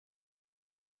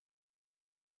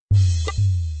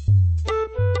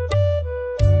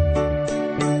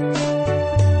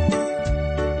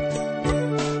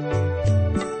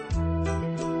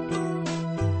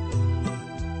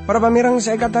Para pamirang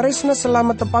saya kataresna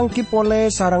selamat tepangki pole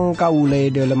sarang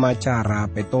kaule dalam acara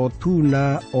peto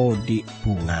tuna odi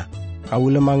bunga.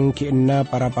 Kaule mangkienna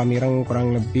para pamirang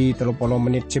kurang lebih 30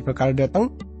 menit sebekal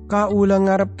datang. Kaule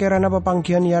ngarep kerana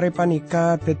pepangkian yare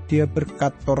panika tetia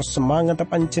berkator semangat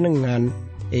panjenengan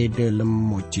dalam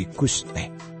moji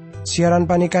Guste. Siaran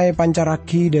panika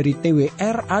pancaraki dari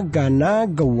TWR Agana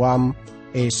Gewam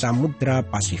Samudra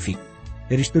Pasifik.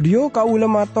 Dari studio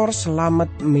kaule mator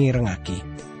selamat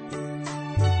mirengaki.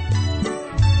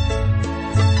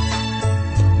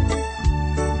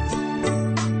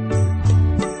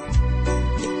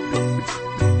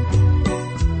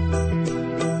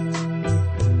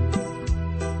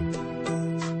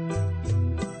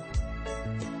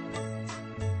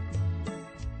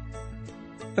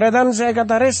 Tretan saya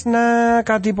kataresna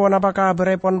katipun apa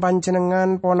kabar pon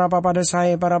panjenengan pon apa pada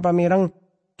saya para pamirang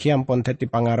kiampun teti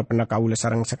pangarepna kaula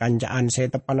sareng sekancaan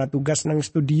saya tepana tugas nang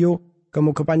studio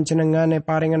kemuga panjenengan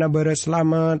paringana bare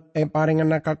slamet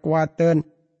paringana kakuatan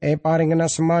paringana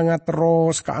semangat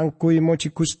terus kaangkuy moji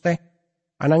Guste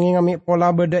ananging ngami pola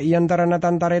beda iantarana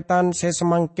tantaretan saya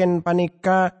semangkin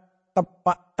panika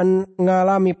tepaan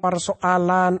ngalami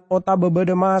persoalan ota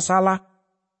bebeda masalah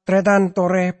tretan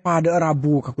tore pada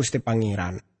Rabu ka Gusti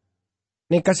Pangeran.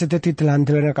 Nika sedeti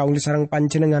delan-delana kaula sareng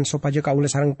panjenengan sopaja kaula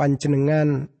sareng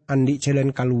panjenengan andi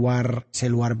jalan keluar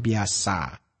seluar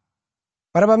biasa.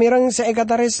 Para pamirang saya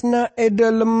kataresna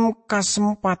dalam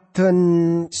kesempatan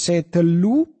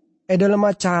setelu dalam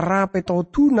acara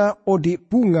petotuna odi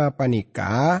bunga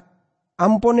panika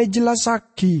ampone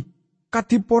jelasaki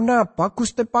katipun apa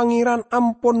Gusti Pangeran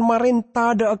ampun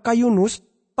marenta da ka Yunus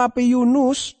tapi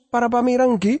Yunus para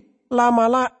pamirang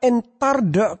lamala entar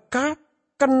deka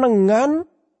kenengan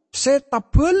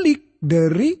setabelik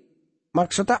dari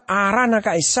maksudnya arana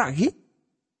kaisa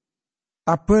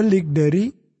tabelik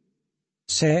dari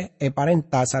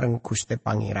parenta sareng Gusti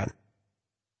Pangeran.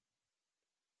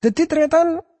 Dadi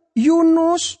tretan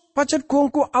Yunus pacet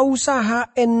gongku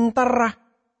ausaha entarah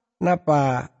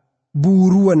napa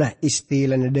buruana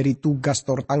istilahnya dari tugas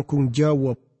tor tanggung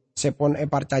jawab sepon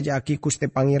parcajaki Gusti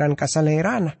Pangeran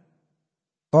kasalerana.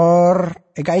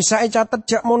 Tor kaisa catet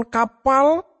jak mon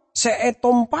kapal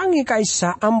tompangi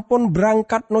kaisa ampun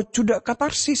berangkat no judak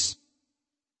katarsis.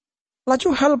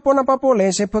 Laju hal pon apa boleh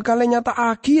sebekal nyata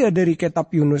agia dari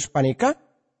kitab Yunus panika.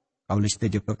 Kaulis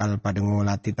teje bekal pada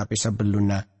ngolati tapi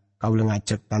sebelumnya kaul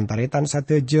ngajak tantaretan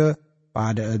sateje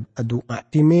pada doa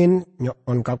timin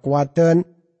nyok on kakuatan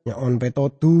nyok on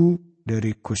petotu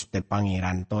dari Gusti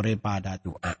Pangeran tore pada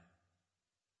doa.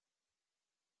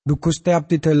 Dukus teap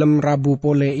di dalam Rabu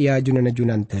pole ia junan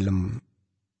dalam.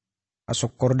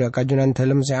 Asokor da kajunan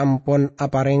dalam seampun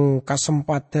apareng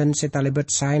kesempatan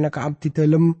setalebet saya na ka abdi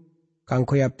dalam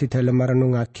kangkoy abdi dalam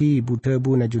marenungaki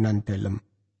budebu na junan dalam.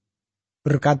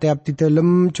 Berkati abdi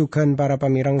dalam juga para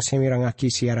pamirang semirangaki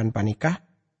siaran panikah.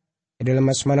 Dalam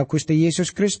asmana Gusti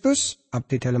Yesus Kristus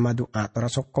abdi dalam doa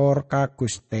terasokor ka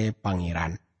Gusti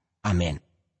Pangeran. Amin.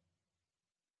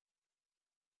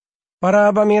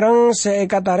 Para pamirang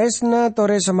seekataresna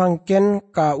tore semangkin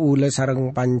kaule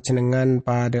sareng panjenengan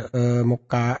pada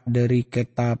muka dari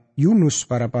kitab Yunus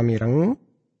para pamirang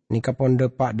nika ponde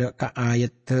pada ka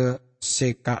ayat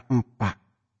seka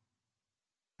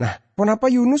 4. Nah, kenapa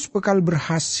Yunus bakal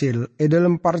berhasil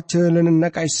dalam perjalanan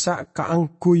kaisa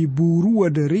kaangkuy buru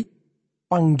dari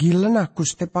panggilan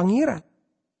Gusti Pangeran.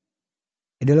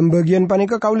 Dalam bagian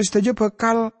panika kaulis saja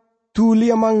bakal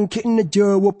tulia mangkin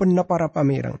jawab pena para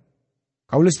pamirang.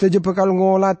 Kaulis saja bakal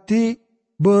ngolati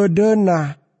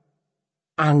bedena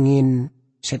angin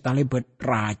setalebet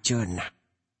rajana.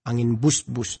 Angin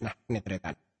bus-bus nah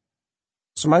netretan.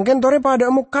 Semangkin tore pada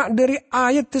muka dari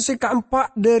ayat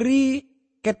seka-4 dari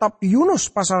kitab Yunus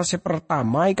pasal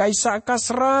sepertama kaisa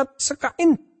kasrat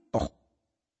sekaintoh.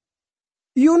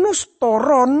 Yunus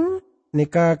toron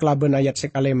nika kelaben ayat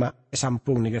sekalema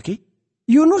sampung nika ki.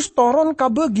 Yunus toron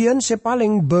kabagian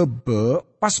sepaling bebe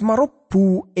pas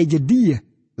maropu dia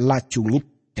laju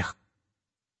ngidah.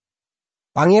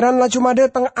 Pangeran laju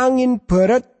madeteng angin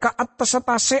barat ka atas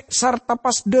atase sarta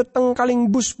pas deteng kaling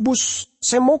bus-bus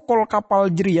semokol kapal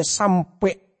jeria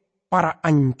sampai para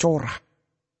ancora.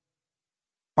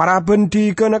 Para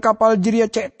bendi kena kapal jeria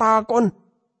cek takon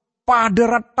pada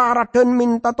ratarat dan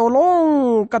minta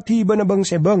tolong katiba na bang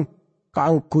sebang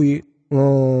kaangkuy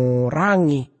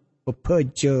ngorangi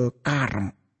bebeje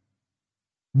karem.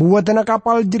 Buat na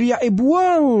kapal jeria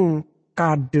buang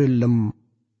kadelem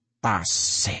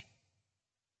tase.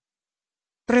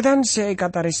 Tretan saya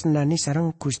kataresnani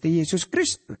sareng Gusti Yesus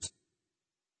Kristus.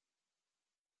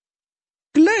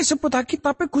 Gila seputaki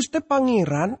tapi Gusti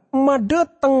Pangeran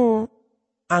madeteng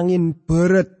angin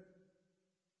beret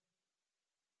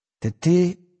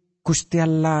Jadi Gusti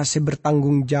Allah se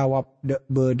bertanggung jawab dek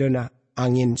bedena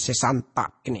angin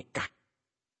sesantak kenikah.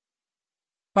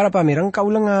 Para pamirang kau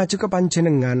ngaji ke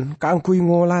panjenengan kaangkui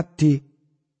ngoladi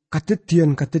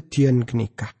kadedian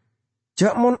kenikah.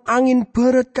 Jakmon angin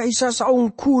beret kaisa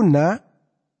saungkuna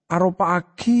aropa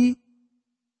aki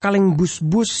kaleng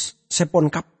bus-bus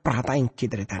sepon kaprata ingki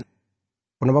teritan.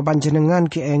 Punapa panjenengan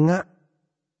ki engak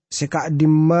seka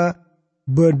dimma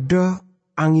beda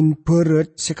angin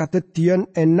beret sekadedian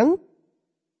eneng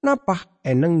napah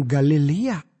eneng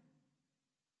Galilea.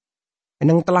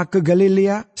 Eneng telaga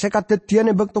Galilea sekadedian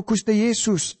ebekto Gusti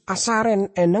Yesus asaren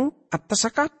eneng atas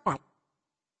kapal.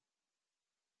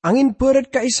 Angin beret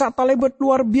kaisa talebet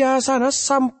luar biasa nah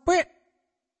sampai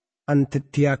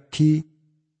antediaki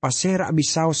paserak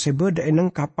bisau sebeda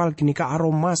eneng kapal kini ka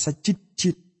aroma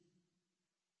secicit.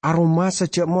 Aroma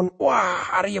sejamon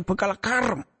wah Arya bekal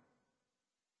karem.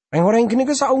 Orang kini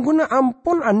ke saungguna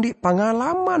ampun andi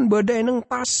pengalaman beda eneng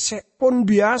tasek pun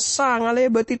biasa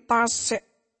ngalebeti tasek.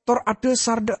 Tor ada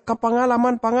sarda ke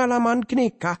pengalaman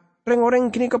kini kah. Orang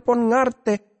kini ke pon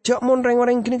ngarte. Jakmon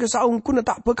orang kini ke saungguna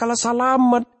tak bekal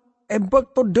selamat.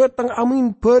 Ebek to datang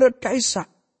amin berat kaisa.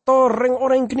 Tor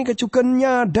orang kini ke juga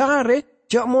nyadare.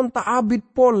 Jakmon tak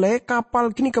abid pole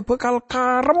kapal kini ke bekal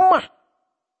karemah.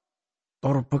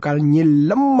 Tor bekal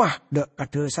nyelemah dek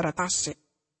kade sara tasek.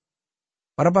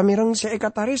 Para pamirang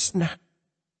seekatarisna.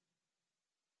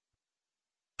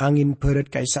 Angin berat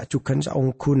kaisa juga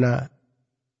saungguna.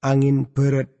 Angin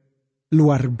berat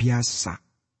luar biasa.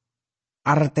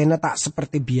 Artena tak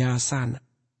seperti biasa.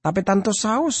 Tapi tanto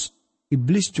saus.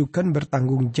 Iblis juga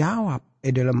bertanggung jawab.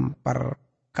 Dalam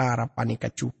perkara panika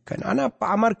juga.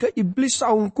 Anapa amarga iblis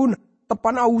saungkuna.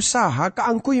 Tepan usaha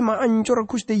keangkui maancur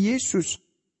Gusti Yesus.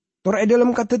 Tor dalam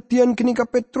kadedian kini ka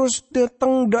Petrus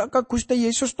datang dak ka Gusti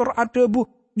Yesus tor ada bu.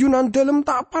 Junan dalam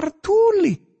tak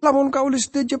partuli. Lamun kaulis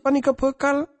deje panika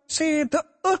bekal seda.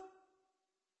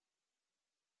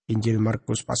 Injil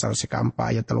Markus pasal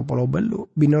sekampa ayat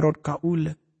 30 binorot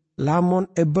kaula. Lamun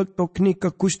ebek to kini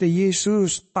ke Gusti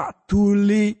Yesus tak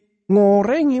tuli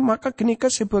ngorengi maka kini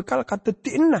ke sebekal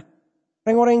kadedina.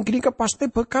 Orang kini ke pasti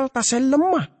bekal tase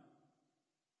lemah.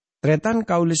 Tretan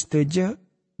kaulis deje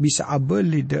bisa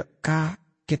abeli dek ka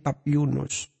kitab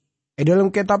Yunus.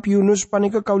 Dalam kitab Yunus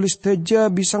panika kaulis deje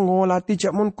bisa ngolati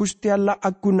jakmon Gusti Allah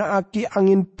agunaaki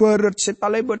angin beret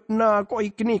setalebet na ko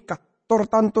iknika. Tor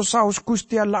tanto saus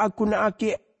Gusti Allah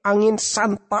agunaaki angin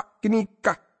santak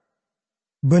kenika.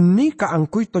 Benih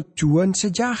kaangkui tujuan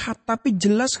sejahat tapi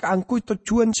jelas kaangkui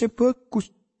tujuan sebagus.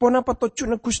 Ponapa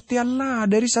tujuan Gusti Allah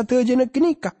dari satu aja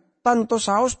kenika. Tanto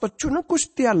saus tujuan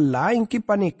Gusti Allah ingki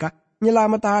panika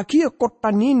nyelamat haki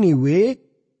kota Niniwe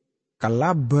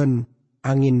kalaban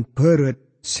angin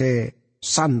beret se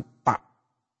santak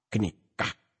kenika.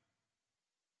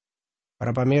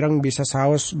 Para pamirang bisa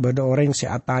saus beda orang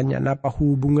seatanya napa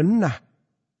hubungan nah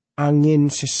angin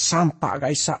se santak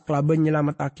kaisa kalaban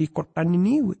nyelamat haki kota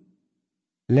Niniwe.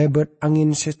 Lebet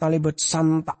angin se talebet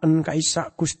santaan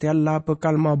kaisa Gusti Allah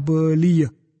bekal mabelia.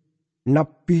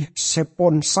 Napi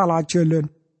sepon salah jalan.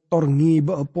 Tor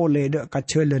ngiba pole dek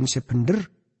kajalan sebender.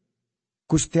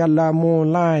 Gusti Allah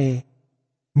mulai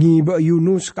ngiba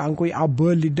Yunus kaangkui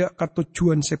abeli dek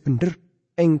katujuan sebender.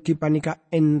 Engki panika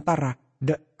entara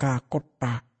dek ka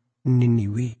kota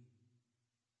Niniwe.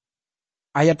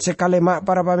 Ayat sekalemak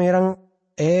para pamirang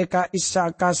eka isa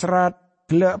kasrat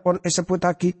gelak pon sebut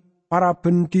lagi para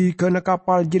bendi gana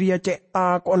kapal jiria cek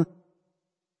takon.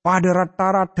 Pada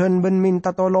rata-rata dan ben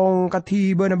minta tolong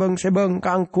katiba na bang sebang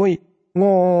kaangkui.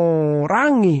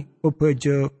 Ngorangi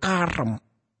bebeje karem.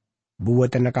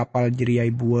 Buatan kapal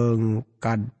jeriai buang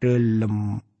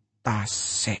kadelem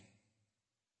tasek.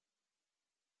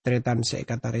 Tretan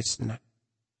seekatarisna.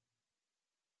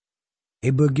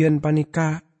 Bagian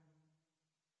panika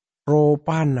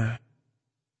ropana.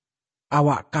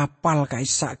 Awak kapal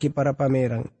kaisa ki para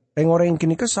pamerang. Orang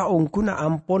kini kesaungkuna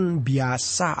ampon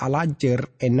biasa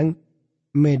alajer eneng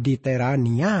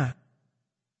Mediterania.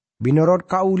 Binorot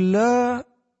kaula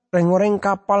reng-reng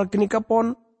kapal kini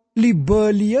kapon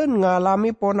libelian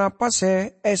ngalami pon apa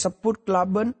sebut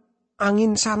kelaben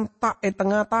angin santak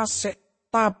tengah tasek.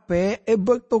 Tapi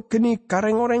ebek to kini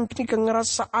kareng orang kini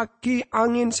ngerasa aki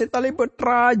angin setalebet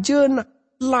rajen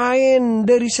lain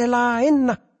dari selain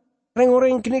nah.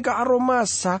 Reng-reng kini ka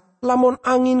aromasa lamun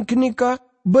angin kini ka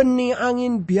benih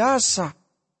angin biasa.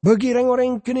 Bagi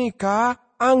reng-reng kini ka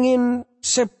angin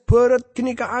seberet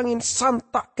kini ka angin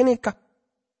santak kini ka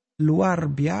luar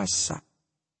biasa.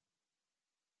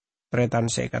 Tretan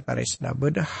sekatarisna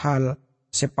bedahal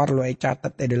separlo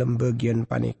catat dalam bagian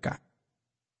panika.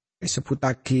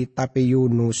 Seputaki tapi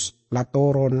Yunus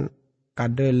latoron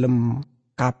kadelem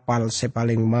kapal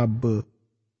sepaling mabe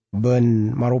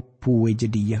ben marupu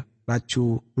jadi ya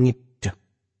lacu ngideh.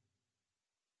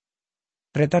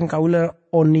 Tretan kaula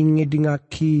oning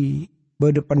ngedingaki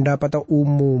bede pendapat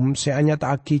umum seanya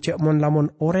tak aki cek mon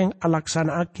lamun orang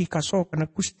alaksana aki kaso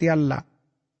kena Gusti Allah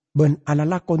ben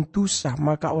alala kontusa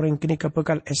maka orang kini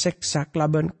kebekal eseksa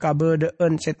klaben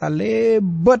kabedeen seta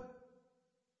lebet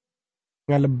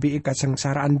ngalebi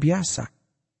kasengsaraan biasa.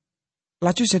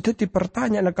 Lacu sedeti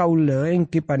pertanyaan kaula yang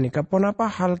kipanika pon apa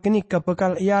hal kini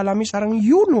kebekal ia alami sarang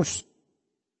Yunus.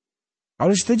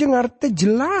 Kalau setuju ngerti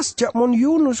jelas jak mon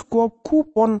Yunus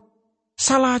kupon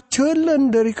salah jalan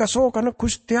dari kasokan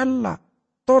Gusti Allah.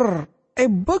 Tor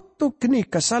bektu kini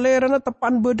kesalerana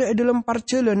tepan beda dalam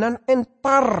perjalanan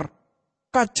entar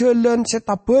kajalan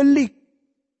seta balik.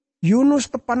 Yunus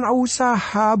tepan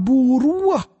usaha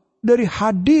buruah dari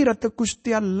hadirat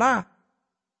Gusti Allah.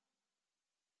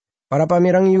 Para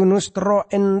pamirang Yunus tero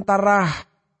entarah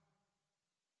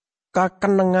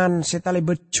kakenengan setali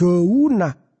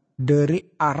berjauhna dari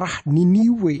arah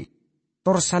Niniwe.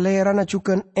 Tor salerana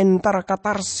cukan entara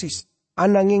katarsis.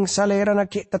 Ananging salerana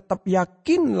ki tetap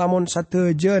yakin lamun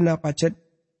satejana pacet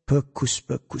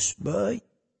bagus-bagus baik.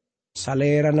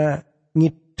 Salerana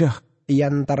ngidah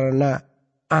iantarana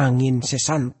angin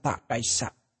sesanta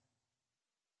kaisa.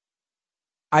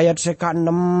 Ayat seka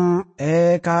 6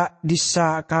 ka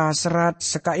disa ka serat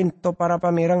seka into para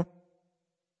pamirang.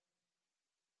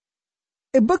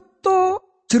 Bekto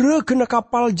jere kena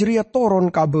kapal jeria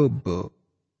toron kabebe.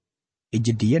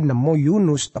 Jadian nemo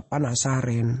Yunus tepan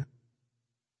asaren.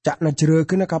 Cakna jere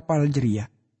kena kapal jeria.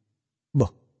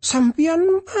 Boh,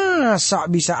 sampian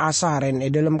masa bisa asaren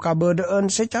dalam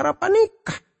kabedeen secara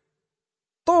panikah.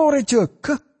 Tore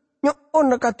jegah.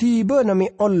 Nyon katiba nami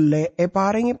oleh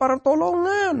paringi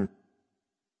pertolongan.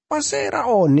 Pasera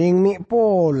oning mi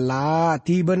pola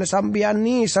tiba na sambian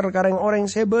ni serkareng orang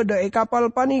sebeda kapal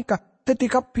panika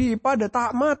ketika pipa de tak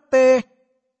mate.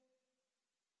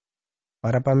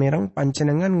 Para pamirang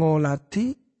pancenengan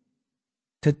ngolati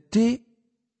jadi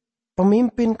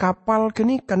pemimpin kapal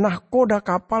kini kenah koda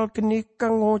kapal kini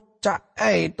ngocak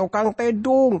tukang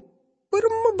tedung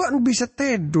bermeban bisa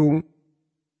tedung.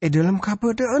 Dalam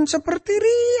kabedaan seperti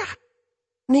ria.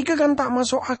 Nika kan tak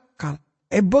masuk akal.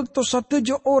 Bekto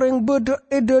sateja orang beda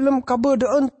dalam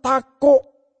kabedaan tako.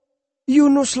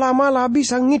 Yunus lama lah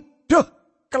bisa ngidah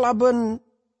kelaban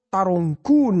tarung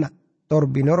guna. Tor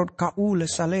binorot kaula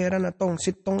saleran atong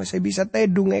sitong saya bisa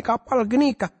tedung kapal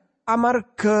genika.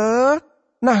 Amarga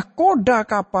nah koda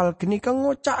kapal genika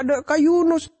ngocak dek ka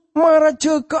Yunus. Mara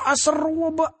jaga asar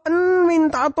wabaan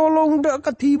minta tolong dek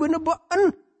ketiba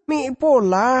nebaan. Mi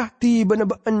pola tiba na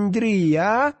baan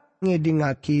jeria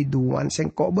ngedingaki duan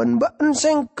sengkok ban baan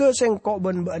sengkok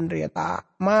ban baan ria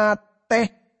tak mate.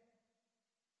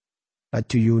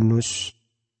 Lacu Yunus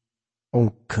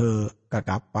ongke ke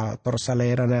kapal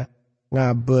torsalerana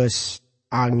ngabes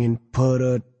angin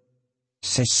perut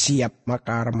sesiap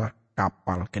makarma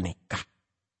kapal kenikah.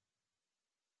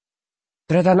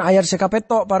 Tretan ayat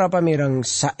sekapetok para pamirang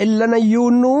sailana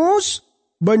Yunus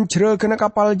bencera kena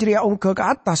kapal jeria ongke ke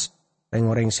atas.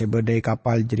 Reng-reng sebedai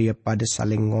kapal jeria pada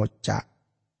saling ngocak.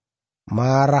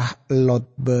 Marah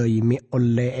lot bayi mi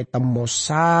oleh etamo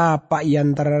sapa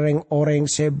yantara reng orang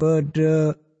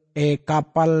sebede.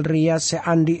 Kapal ria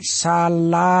seandi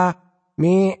salah.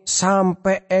 Mi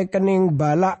sampai kening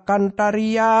balak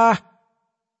kantaria.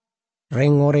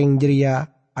 Reng-reng jeria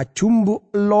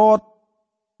acumbu lot.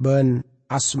 Ben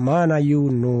asmana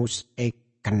Yunus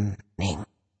kening.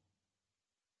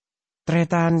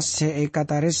 Tretan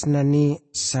seekataris nani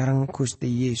sarang Gusti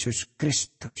Yesus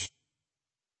Kristus.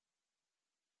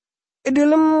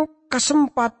 Dalam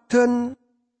kesempatan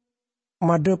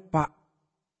madepak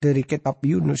dari kitab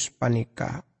Yunus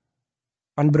panika.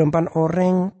 Pan berempan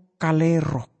orang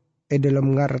kalero.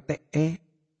 Dalam ngarte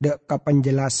dek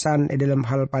kapenjelasan dalam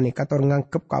hal panika. Tor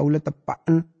ngangkep kaula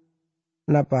tepaan.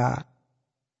 Napa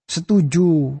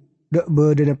setuju dek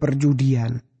bedena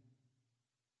perjudian.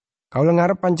 Kalau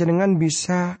ngarep panjenengan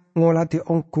bisa ngolati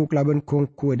ongku kelaban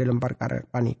kongku dalam perkara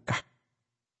panikah.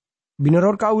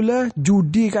 Bineror kaula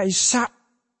judi kaisa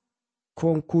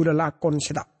kongku lakon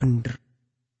sedak bener.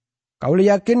 Kaula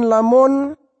yakin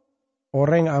lamun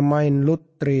orang amain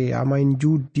lutre, amain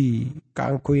judi,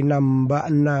 kangkui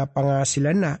nambahna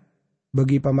penghasilana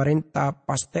bagi pemerintah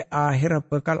pasti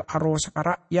akhir bekal aros ke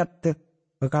rakyat,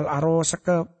 bekal aros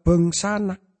ke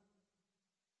bangsana.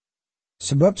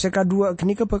 Sebab sekadua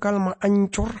kini kebekal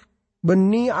maancur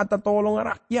beni atau tolong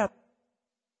rakyat.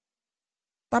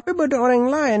 Tapi beda orang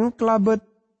lain kelabet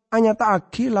hanya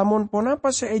taki lamun pon apa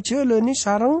seejele ni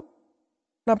sarang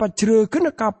napa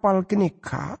jeregen kapal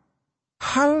kenika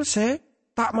hal se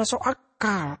tak masuk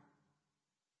akal.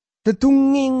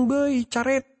 Tetunging bei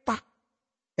careta.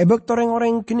 Ebek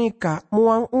toreng-oreng kenika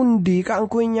muang undi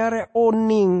kaangkui nyare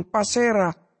oning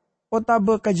pasera.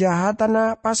 Otabe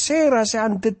kejahatan pasera se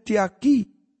antet tiaki.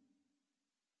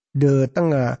 De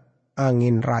tengah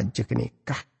angin raja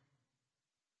kenika.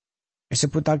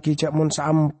 Seputaki cak mun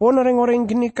saampun orang-orang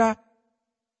kenika.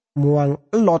 Muang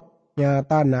lot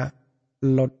nyatana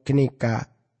lot kenika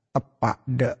tepak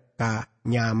deka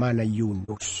nyamana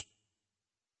Yunus.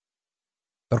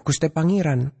 Terkuste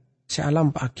pangeran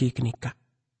sealam paki kenika.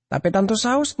 Tapi tanto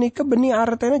saus nika beni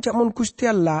artena cak mun Gusti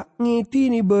Allah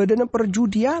ngiti ni bedana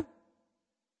perjudian.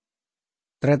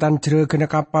 Tretan jere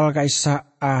kena kapal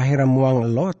kaisa akhirnya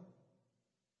muang lot.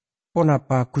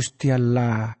 Ponapa Gusti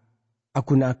Allah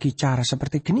aku naki cara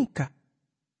seperti kenika.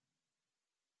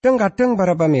 Kadang-kadang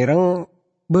para pamireng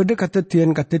beda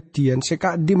kadedian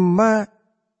seka dimma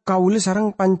kaule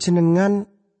sarang panjenengan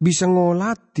bisa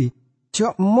ngolati.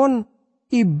 Jok mon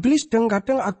iblis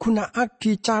kadang-kadang aku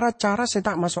naki cara-cara saya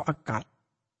tak masuk akal.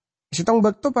 Sitong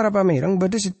bakto para pamireng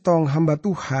beda sitong hamba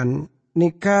Tuhan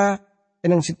nika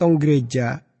enang sitong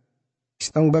gereja.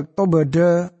 Sitong bakto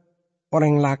beda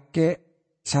orang laki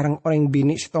sarang orang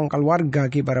bini sitong keluarga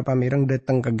ki para pamireng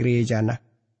datang ke gereja nah.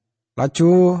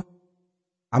 Laju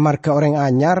amarga orang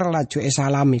anyar laju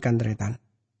esalami kan tretan.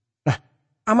 Nah,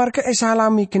 amarga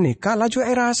esalami kenika laju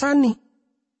erasani.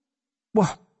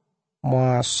 Wah,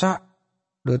 masa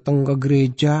datang ke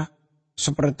gereja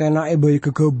seperti nae bayi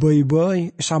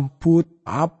kegabai-bayi sambut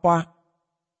apa?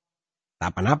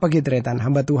 Apa-apa gitu tretan.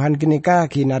 Hamba Tuhan kenika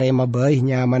kinarema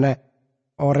bayinya mana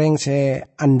orang se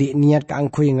andi niat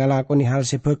kaangkui ngalakoni hal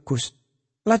se bagus.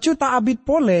 Laju tak abit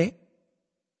pole,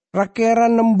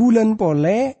 rakeran 6 bulan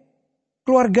pole,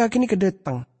 keluarga kini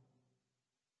kedeteng.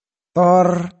 Tor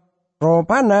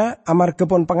ropana amarga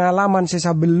pun pengalaman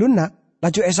sesabeluna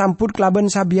laju esamput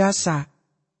kelaban sabiasa.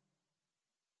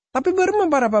 Tapi berma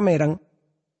para pamerang.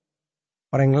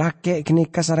 Orang laki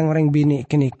kenika sarang orang bini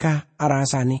kenika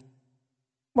arasani.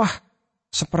 Wah,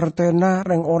 sepertinya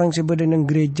orang sebeda nang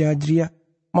gereja jria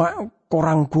mak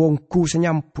korang guongku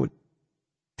senyambut.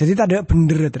 Jadi tak ada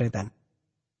bener tretan.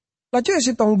 Laju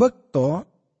sitong bekto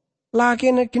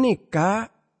laki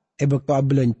kenika bekto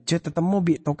abelenje tetemu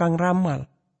bi tokang ramal.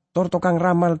 Tor tokang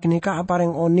ramal kenika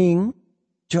apareng oning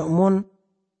jokmon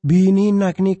bini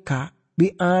na kenika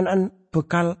bi anan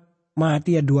bekal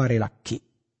mati ya 2 laki.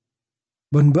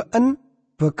 Benbeen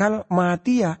bekal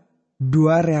mati ya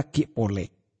 2 laki pole.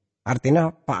 Artinya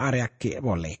pak laki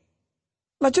pole.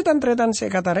 Lanjutan tretan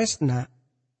saya kata resna.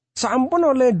 Saampun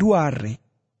oleh 2 hari.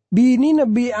 Bini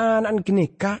nabi anan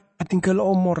kenika atinggal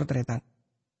umur tretan.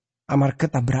 Amar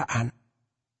ketabraan.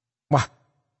 Wah,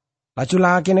 laju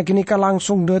laki kenika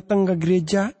langsung datang ke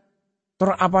gereja.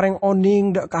 Tor apareng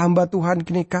oning dak ke hamba Tuhan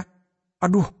kenika.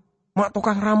 Aduh, mak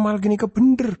tukang ramal kenika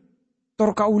bener.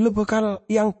 Tor kaule bekal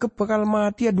yang bekal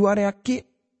mati ya 2 laki.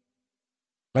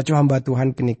 Laju hamba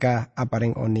Tuhan kenika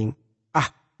apareng oning.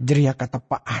 Ah, jeria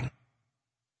ketepaan.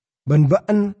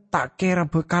 Benbaan tak kira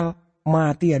bekal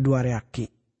mati ya 2 laki.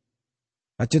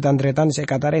 Laju tantretan saya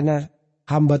katarena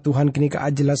hamba Tuhan kenika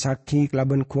ajelas haki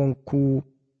kelaban kuangku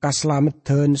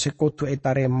kaslametan sekotu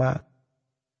etarema.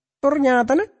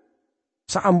 Ternyata na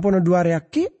saampun 2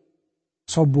 laki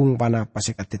sobung panapa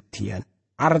sekatetian.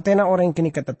 Artena orang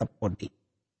kenika tetap podi.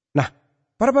 Nah,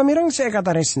 para pamirang saya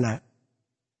kata resna.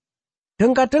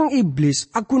 Dan kadang iblis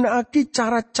aku naaki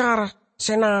cara-cara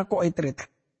senako etreta.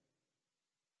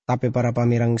 Tapi para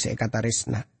pamirang saya kata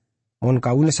resna. Mon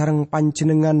kaula sarang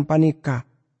panjenengan panika.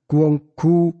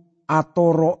 Guangku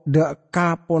atoro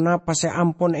deka ponapa se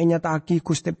ampon nyata aki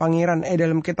Gusti Pangeran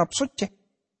dalam kitab suci.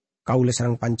 Kaula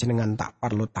sarang panjenengan tak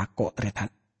perlu takut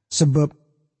tretan. Sebab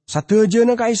satu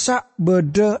jana kaisa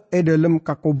beda dalam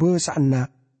kakobe sana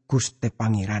Gusti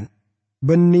Pangeran.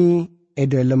 Beni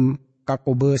dalam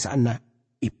kakobe sana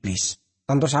iblis.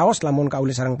 Tanto saos lamun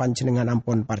kaula sarang panjenengan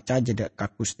ampun percaya dek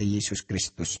ka Gusti Yesus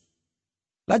Kristus.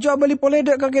 Laju abali pole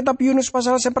dek ke kitab Yunus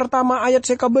pasal sepertama ayat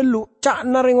sekabelu. Cak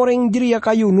nareng-oreng jiria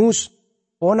ka Yunus.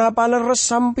 Ona paleres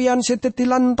sampian seteti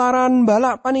lantaran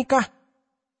balak panikah.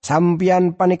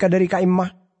 Sampian panikah dari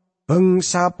kaimah.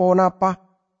 Bangsa ponapa.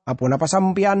 Apunapa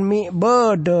sampian mi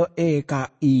bede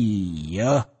eka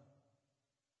iya.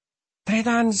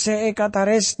 Tretan se eka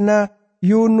taresna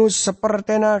Yunus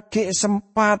sepertena ke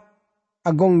sempat.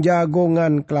 Agong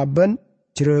jagongan kelaben.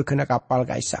 Jero kena kapal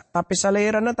kaisa. Tapi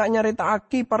salerana tak nyarita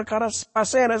aki perkara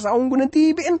pasera saunggu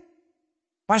natibin.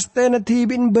 Paste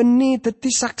natibin beni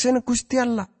teti saksena Gusti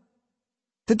Allah.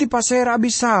 Teti pasera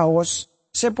abisaos.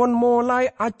 Sepon mulai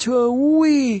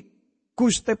acewi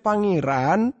Gusti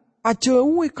Pangeran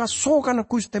ajewe kasokan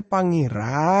Gusti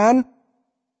Pangeran,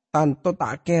 tanto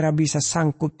tak kira bisa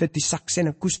sangkup dadi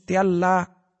saksina Gusti Allah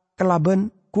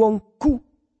kelaben kuongku.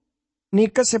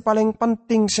 Nika se paling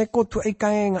penting se kudu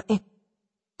ikae ngai.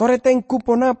 Tore tengku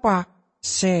pon apa?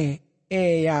 Se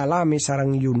alami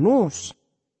sarang Yunus.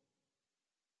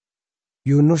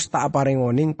 Yunus tak apareng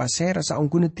oning pasera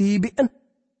saungkuna tibien.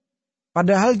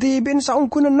 Padahal tibien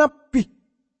saungkuna nabi.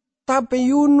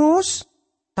 Tapi Yunus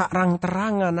tak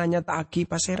rang-terangan hanya tak aki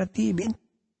pasera tibien.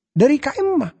 Dari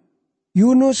kaimah.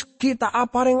 Yunus kita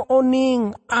apareng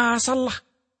oning asalah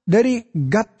dari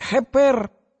Gad Heper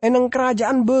enang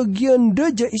kerajaan bagian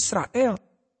deja Israel.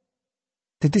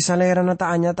 Teti salera na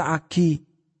taanya tak aki,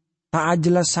 tak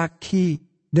jelas saki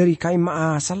dari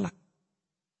kaima asalah.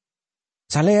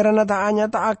 Salera na taanya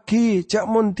tak aki, jak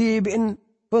muntibin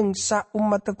bangsa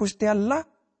umat Gusti Allah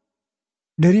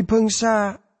dari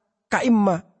bangsa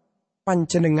kaima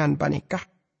panjenengan panikah.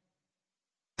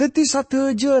 Teti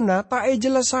satu jena tak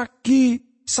jelas saki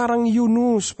sarang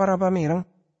Yunus para pamirang.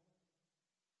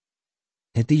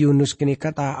 Jadi Yunus kini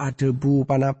kata adebu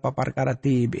panapa perkara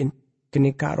tibin.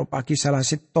 Kini karupaki salah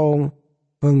setong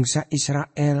bangsa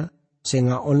Israel.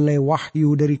 Senga oleh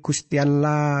wahyu dari Gusti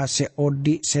Allah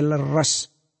seodi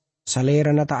seleres.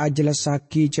 Salera na ta ajelas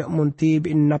saki jak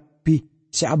muntibin nabi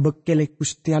seabekele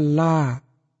Gusti Allah.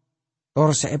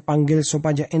 Tor se panggil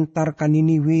supaya entar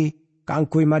kaniniwi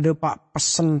kaangkui made pak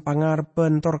pesen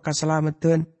pangarpen tor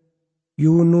kaselamatan.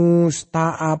 Yunus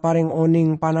ta apareng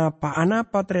oning panapa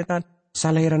anapa tretan.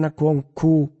 Salera na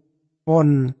kuongku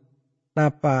pon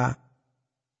napa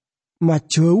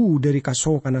majau dari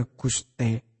kasokan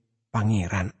Gusti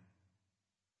Pangeran.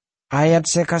 Ayat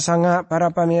sekasanga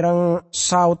para pamirang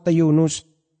saut Yunus.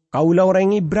 Kaula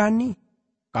orang Ibrani.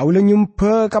 Kaula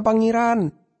nyumpa ka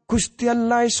Pangeran. Gusti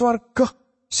Allah swarga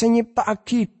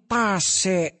senyiptaaki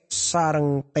tase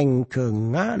sareng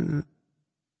tenggengan.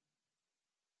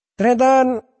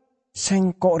 Tretan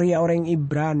sengkok ria orang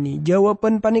Ibrani.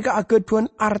 Jawaban panika ageduan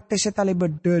arti setali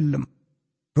bedelem.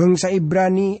 Bangsa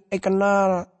Ibrani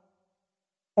kenal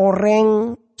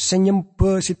orang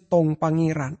senyembe sitong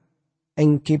pangeran.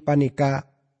 Engki panika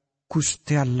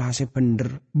Gusti Allah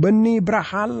sebener. Beni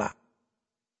brahala.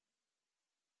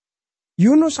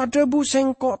 Yunus adebu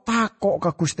sengkok takok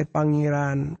ke Gusti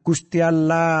Pangeran. Gusti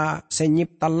Allah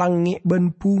senyipta langit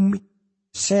ben bumi.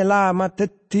 Selama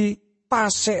dadi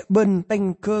tasek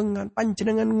benteng kengan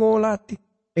panjenengan ngolati.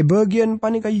 Bagian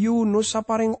panika Yunus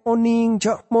sapareng oning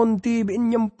jak monti bin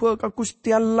nyempe ka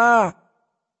Gusti Allah.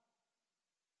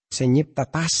 Senyipta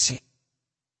tasek.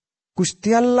 Gusti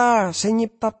Allah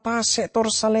senyipta tasek tor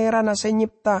salera na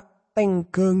senyipta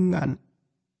tenggengan.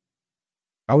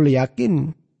 Kau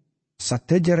yakin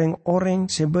sadejereng orang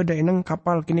sebeda enang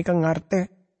kapal kini ka ngarte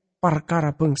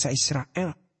perkara bangsa Israel.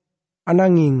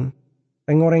 Ananging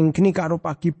orang kini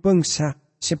karupaki bangsa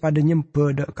sepada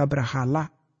nyembeda kabrahala.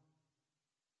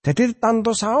 Jadi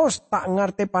tanto saos tak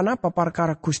ngerti panapa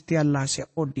perkara Gusti Allah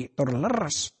seodi tor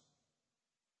leres.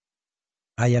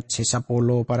 Ayat 10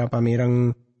 para pamirang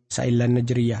sailan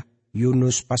Najeriya.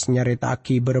 Yunus pas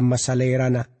nyaritaki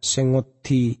bermasalerana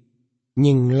sengoti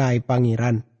nyinglay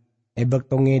pangeran.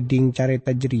 Ebek tongeding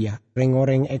carita jeria.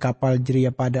 Reng-oreng kapal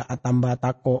jeria pada atamba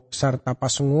tako serta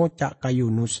pas ngocak ka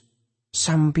Yunus.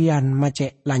 Sampian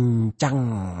macek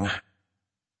lancang.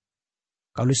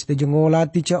 Kalau setuju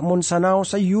ngolati cak mon sanau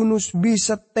sa Yunus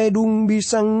bisa tedung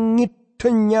bisa ngit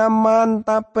nyaman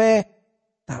tapi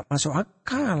tak masuk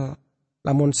akal.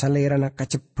 Lamun salera nak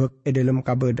kacebek dalam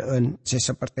kabedaan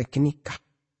seperti kenikah.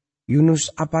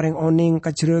 Yunus apareng oning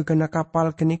kajregan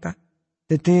kapal kenikah.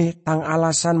 Tete tang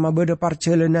alasan mabeda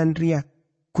perjalanan ria.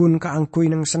 Kun kaangkui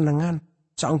nang senengan.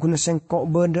 Saangkuna sengkok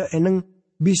beda eneng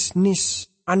bisnis.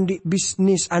 Andi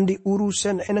bisnis, andi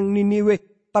urusan enang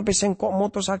Niniwe. Tapi sengkok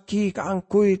motosaki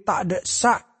kaangkui tak ada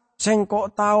sak.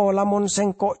 Sengkok tau lamun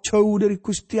sengkok jauh dari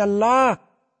Gusti Allah.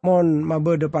 Mon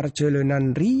mabeda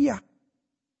perjalanan ria.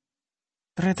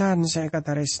 Tretan saya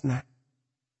kata resna.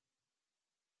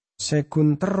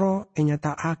 Sekuntero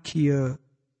enyata akia.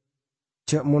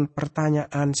 Jak mon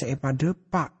pertanyaan saya pada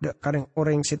pak. Dek kareng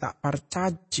orang saya tak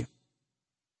percaya.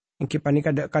 Ingki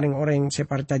panika dek kareng orang saya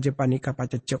percaya panika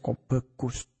pacet cukup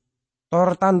bagus.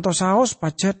 Tor tanto saos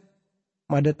pacet.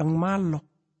 Madatang malo.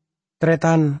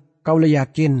 Tretan kau le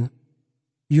yakin.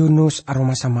 Yunus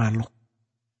aroma sa malo.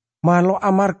 Malo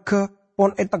amarga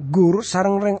pon etegur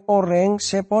sarang reng orang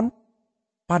sepon.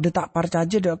 Pada tak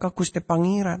percaya dek ka Gusti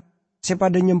Pangeran.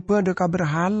 Sepada nyembah dek ka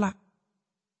berhala.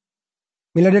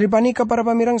 Mila dari panika para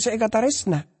pamirang saya kata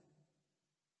resna.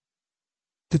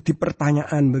 Teti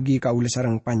pertanyaan bagi kaula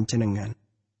sarang panjenengan.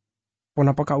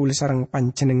 Ponapa kaula sarang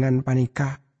panjenengan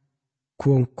panika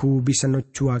guangku bisa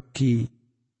nojuagi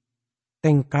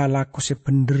tengkala ko se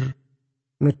bener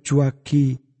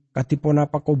nojuagi katipon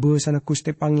apa ko besana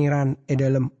Gusti Pangeran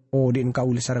dalam odin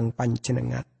kaula sareng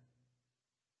panjenengan.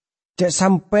 Cek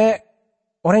sampai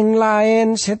orang lain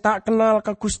saya tak kenal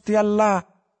ke Gusti Allah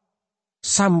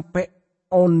sampai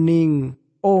oning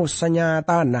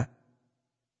senyatana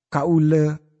kaula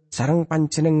sareng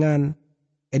panjenengan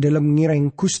dalam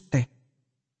ngireng Gusti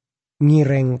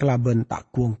ngireng kelaben tak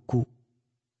guangku.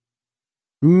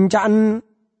 Ncan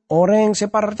orang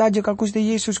separcaja ka Gusti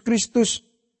Yesus Kristus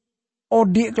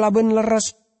odi kelaben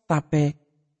leres tapi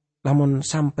lamun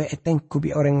sampai etengku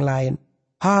bi orang lain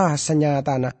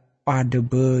senyatana pada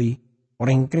bayi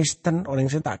orang Kristen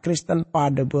orang setak Kristen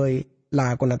pada bayi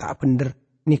lah aku tak bener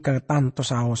nikah tanto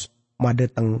saos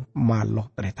madeteng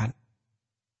maloh tretan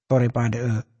tore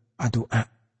pada adua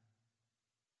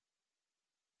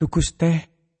tukus teh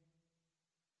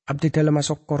abdi dalam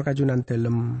masokor kajunan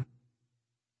dalam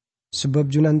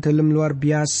sebab junan dalam luar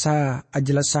biasa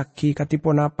ajelasaki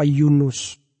katipon apa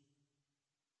Yunus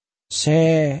se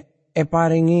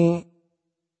paringi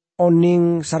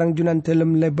oning sarang junan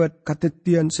dalam lebat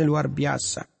katetian seluar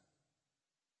biasa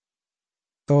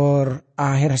tor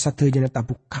akhir satu jana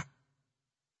tabuka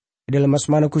dalam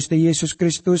asmana Gusti Yesus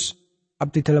Kristus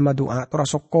abdi dalam doa tora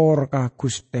sokor ka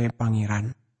Gusti Pangeran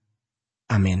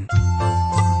amin.